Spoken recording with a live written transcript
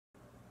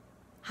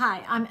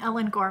Hi, I'm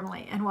Ellen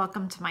Gormley and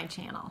welcome to my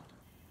channel.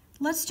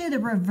 Let's do the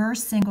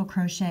reverse single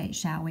crochet,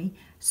 shall we?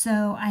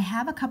 So I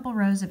have a couple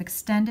rows of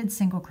extended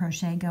single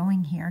crochet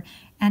going here,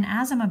 and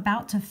as I'm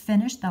about to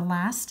finish the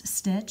last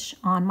stitch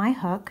on my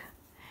hook,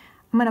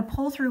 I'm going to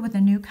pull through with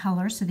a new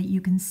color so that you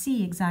can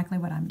see exactly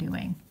what I'm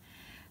doing.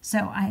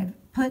 So I've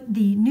put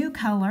the new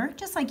color,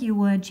 just like you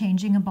would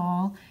changing a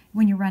ball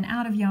when you run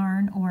out of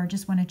yarn or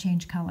just want to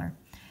change color.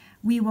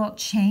 We will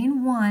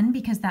chain one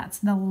because that's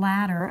the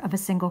ladder of a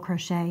single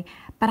crochet,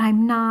 but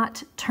I'm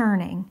not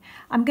turning.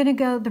 I'm going to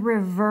go the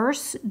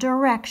reverse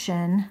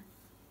direction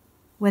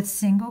with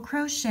single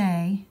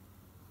crochet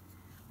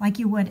like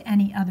you would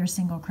any other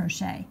single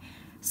crochet.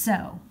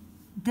 So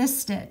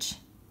this stitch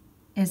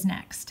is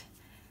next.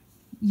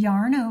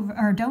 Yarn over,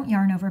 or don't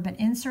yarn over, but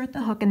insert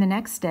the hook in the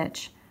next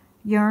stitch,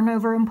 yarn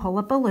over and pull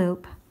up a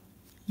loop,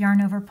 yarn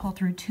over, pull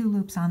through 2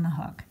 loops on the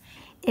hook.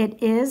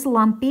 It is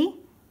lumpy.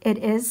 It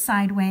is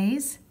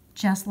sideways,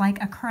 just like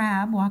a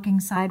crab walking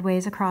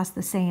sideways across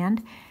the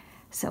sand.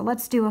 So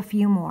let's do a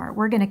few more.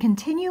 We're going to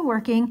continue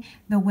working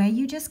the way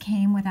you just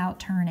came without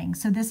turning.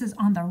 So this is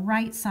on the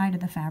right side of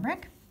the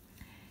fabric.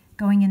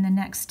 Going in the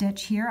next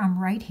stitch here,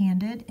 I'm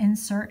right-handed.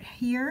 Insert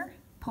here,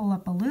 pull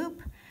up a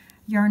loop,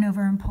 yarn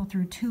over and pull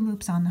through 2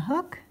 loops on the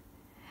hook.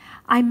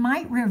 I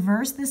might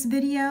reverse this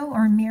video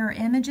or mirror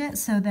image it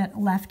so that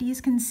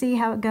lefties can see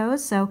how it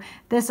goes. So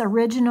this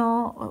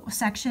original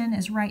section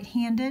is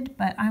right-handed,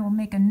 but I will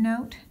make a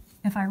note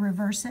if I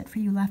reverse it for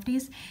you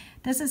lefties.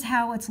 This is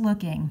how it's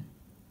looking.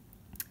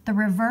 The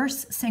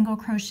reverse single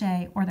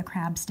crochet or the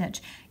crab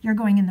stitch. You're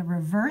going in the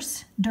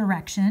reverse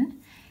direction,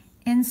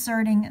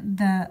 inserting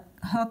the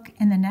hook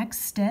in the next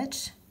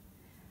stitch,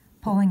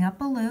 pulling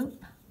up a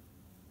loop,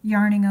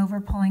 yarning over,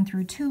 pulling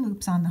through 2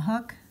 loops on the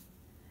hook,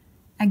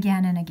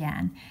 again and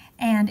again.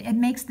 And it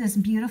makes this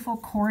beautiful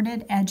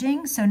corded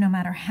edging, so no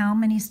matter how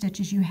many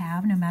stitches you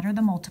have, no matter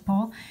the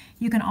multiple,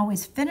 you can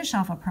always finish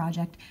off a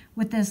project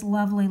with this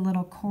lovely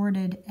little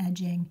corded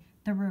edging,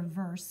 the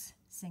reverse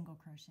single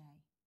crochet.